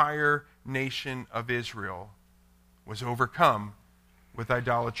entire nation of Israel was overcome with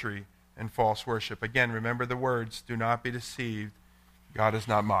idolatry and false worship. Again, remember the words, do not be deceived, God is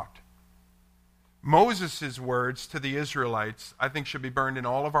not mocked. Moses' words to the Israelites, I think, should be burned in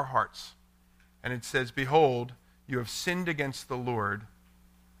all of our hearts. And it says, "Behold, you have sinned against the Lord,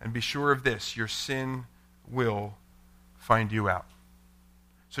 and be sure of this, your sin will find you out."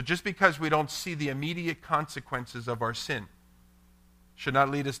 So just because we don't see the immediate consequences of our sin should not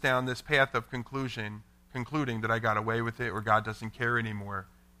lead us down this path of concluding that I got away with it or God doesn't care anymore.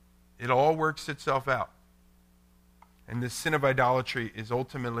 It all works itself out. And this sin of idolatry is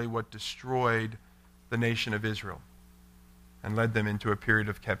ultimately what destroyed the nation of Israel and led them into a period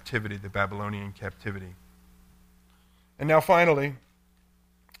of captivity, the Babylonian captivity. And now finally,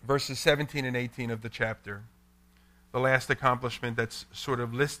 verses 17 and 18 of the chapter, the last accomplishment that's sort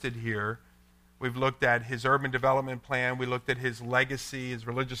of listed here. We've looked at his urban development plan. We looked at his legacy, his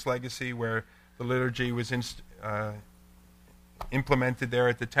religious legacy, where the liturgy was implemented there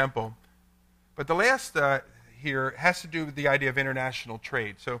at the temple. But the last here has to do with the idea of international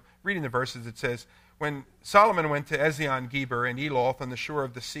trade. So reading the verses, it says, "When Solomon went to Ezion-Geber and Eloth on the shore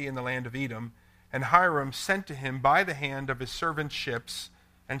of the sea in the land of Edom, and Hiram sent to him by the hand of his servants' ships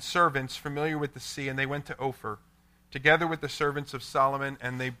and servants familiar with the sea, and they went to Ophir, together with the servants of Solomon,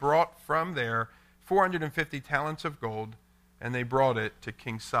 and they brought from there 450 talents of gold, and they brought it to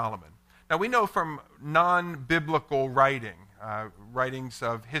King Solomon." Now we know from non-biblical writings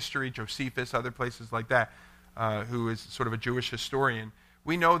of history, Josephus, other places like that, who is sort of a Jewish historian,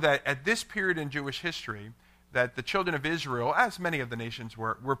 we know that at this period in Jewish history, that the children of Israel, as many of the nations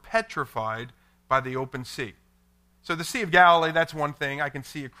were petrified by the open sea. So the Sea of Galilee, that's one thing. I can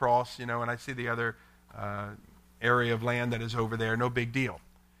see across, and I see the other area of land that is over there, no big deal.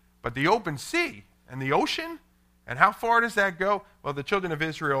 But the open sea and the ocean, and how far does that go? Well, the children of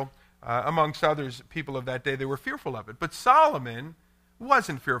Israel, amongst others, people of that day, they were fearful of it. But Solomon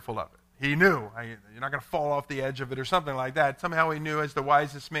wasn't fearful of it. He knew, you're not going to fall off the edge of it or something like that. Somehow he knew as the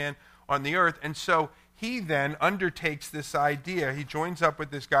wisest man on the earth. And so he then undertakes this idea. He joins up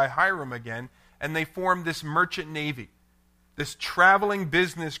with this guy Hiram again, and they form this merchant navy, this traveling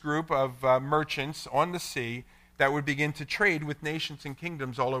business group of merchants on the sea that would begin to trade with nations and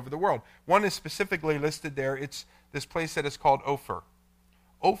kingdoms all over the world. One is specifically listed there. It's this place that is called Ophir.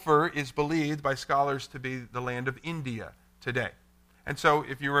 Ophir is believed by scholars to be the land of India today. And so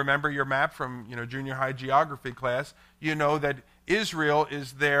if you remember your map from junior high geography class, you know that Israel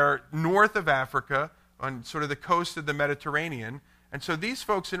is there north of Africa on sort of the coast of the Mediterranean. And so these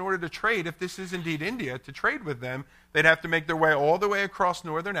folks, in order to trade, if this is indeed India, to trade with them, they'd have to make their way all the way across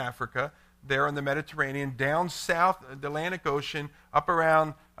northern Africa, there in the Mediterranean, down south, the Atlantic Ocean, up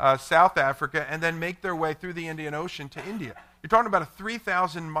around South Africa, and then make their way through the Indian Ocean to India. You're talking about a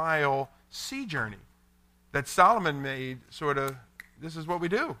 3,000-mile sea journey that Solomon made sort of, this is what we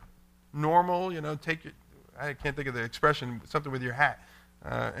do. Normal, I can't think of the expression, something with your hat,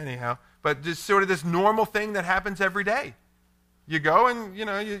 anyhow. But just sort of this normal thing that happens every day. You go and,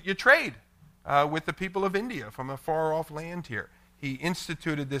 you trade with the people of India from a far-off land here. He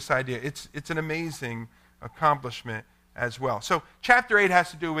instituted this idea. It's an amazing accomplishment as well. So chapter 8 has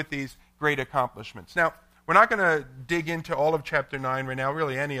to do with these great accomplishments. Now, we're not going to dig into all of chapter 9 right now,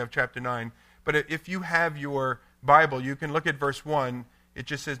 really any of chapter 9. But if you have your Bible, you can look at verse 1. It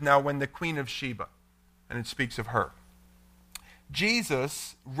just says, "Now when the Queen of Sheba," and it speaks of her.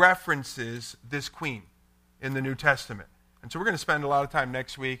 Jesus references this queen in the New Testament. And so we're going to spend a lot of time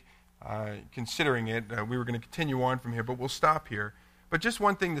next week considering it. We were going to continue on from here, but we'll stop here. But just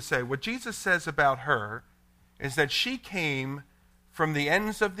one thing to say. What Jesus says about her is that she came from the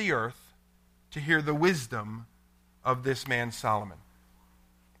ends of the earth to hear the wisdom of this man Solomon.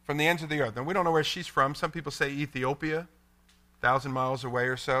 From the ends of the earth. And we don't know where she's from. Some people say Ethiopia, 1,000 miles away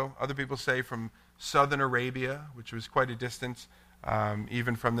or so. Other people say from southern Arabia, which was quite a distance,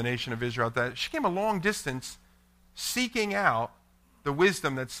 even from the nation of Israel. She came a long distance seeking out the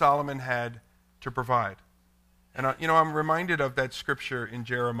wisdom that Solomon had to provide. And, I'm reminded of that scripture in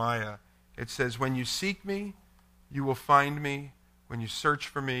Jeremiah. It says, "When you seek me, you will find me, when you search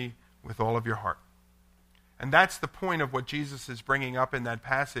for me with all of your heart." And that's the point of what Jesus is bringing up in that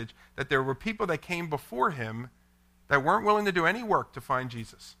passage, that there were people that came before him that weren't willing to do any work to find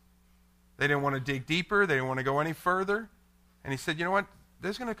Jesus. They didn't want to dig deeper. They didn't want to go any further. And he said, you know what?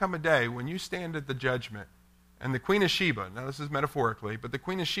 There's going to come a day when you stand at the judgment, and the Queen of Sheba, now this is metaphorically, but the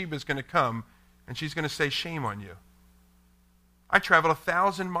Queen of Sheba is going to come, and she's going to say, "Shame on you. I traveled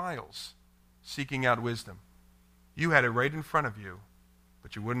 1,000 miles seeking out wisdom. You had it right in front of you,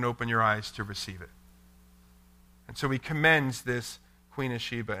 but you wouldn't open your eyes to receive it." And so he commends this Queen of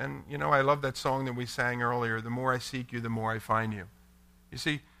Sheba. And, I love that song that we sang earlier, "The more I seek you, the more I find you." You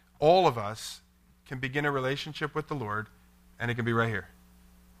see, all of us can begin a relationship with the Lord, and it can be right here.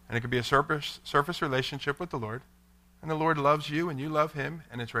 And it could be a surface relationship with the Lord, and the Lord loves you and you love him,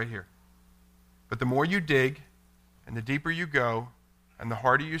 and it's right here. But the more you dig, and the deeper you go, and the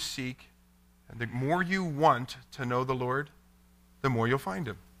harder you seek, and the more you want to know the Lord, the more you'll find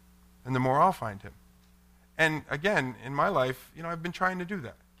him, and the more I'll find him. And again, in my life, I've been trying to do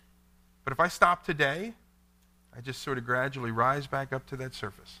that. But if I stop today, I just sort of gradually rise back up to that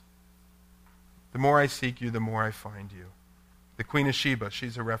surface. The more I seek you, the more I find you. The Queen of Sheba,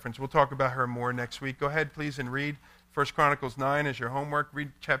 she's a reference. We'll talk about her more next week. Go ahead, please, and read 1 Chronicles 9 as your homework.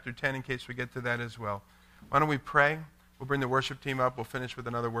 Read chapter 10 in case we get to that as well. Why don't we pray? We'll bring the worship team up. We'll finish with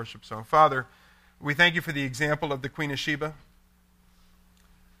another worship song. Father, we thank you for the example of the Queen of Sheba,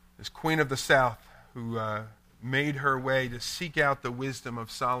 this Queen of the South who made her way to seek out the wisdom of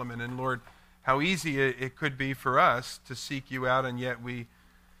Solomon. And Lord, how easy it could be for us to seek you out, and yet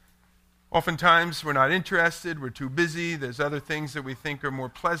oftentimes we're not interested, we're too busy, there's other things that we think are more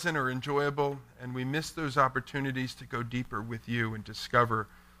pleasant or enjoyable, and we miss those opportunities to go deeper with you and discover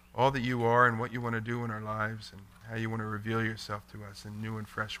all that you are and what you want to do in our lives and how you want to reveal yourself to us in new and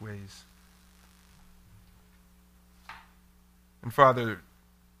fresh ways. And Father,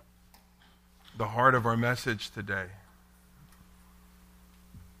 the heart of our message today,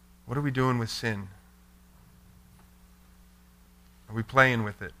 what are we doing with sin? Are we playing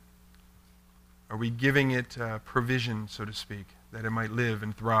with it? Are we giving it provision, so to speak, that it might live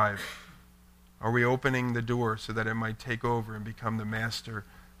and thrive? Are we opening the door so that it might take over and become the master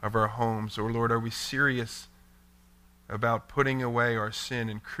of our homes? Or Lord, are we serious about putting away our sin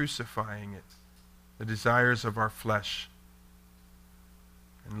and crucifying it, the desires of our flesh,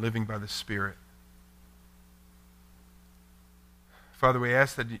 and living by the Spirit? Father, we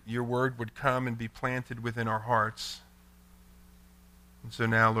ask that your word would come and be planted within our hearts. And so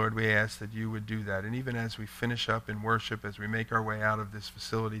now, Lord, we ask that you would do that. And even as we finish up in worship, as we make our way out of this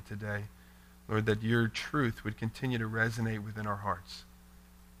facility today, Lord, that your truth would continue to resonate within our hearts.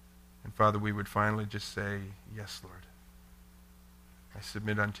 And Father, we would finally just say, yes, Lord, I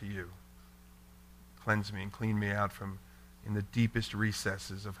submit unto you. Cleanse me and clean me out from in the deepest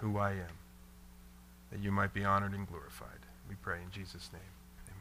recesses of who I am, that you might be honored and glorified. We pray in Jesus' name.